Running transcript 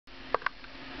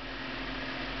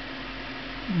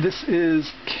This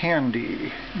is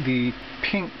Candy, the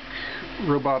pink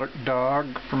robotic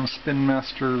dog from Spin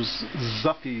Master's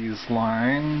Zuppies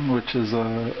line, which is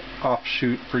a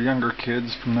offshoot for younger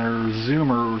kids from their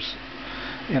Zoomers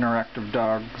interactive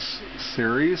dogs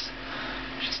series.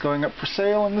 She's going up for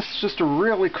sale, and this is just a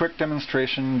really quick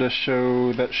demonstration to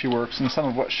show that she works and some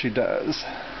of what she does.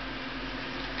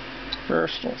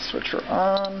 First, we'll switch her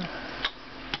on.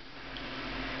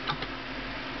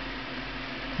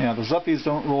 Yeah, the Zuppies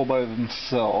don't roll by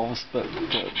themselves, but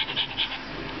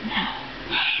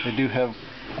they do have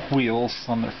wheels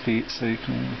on their feet, so you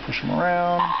can push them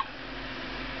around.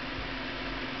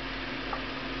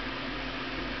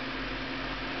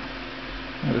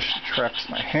 Notice she tracks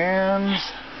my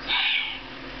hands.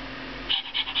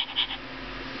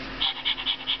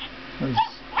 There's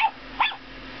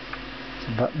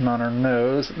a button on her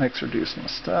nose that makes her do some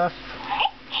stuff.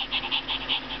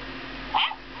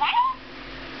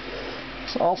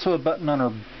 There's also a button on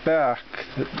her back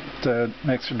that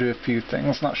makes her do a few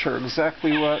things. Not sure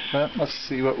exactly what, but let's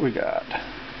see what we got.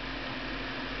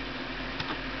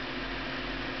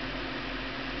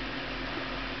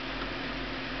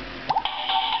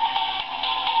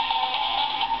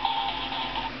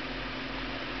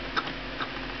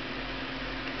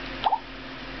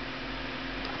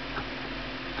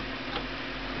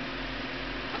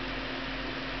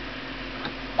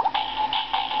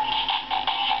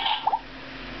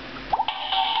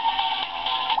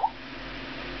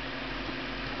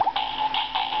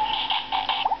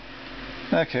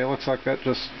 Okay, looks like that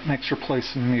just makes her play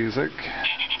some music.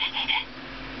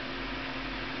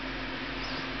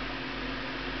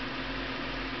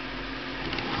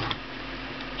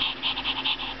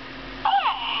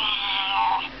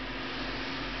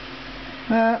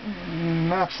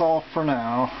 That's all for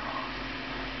now.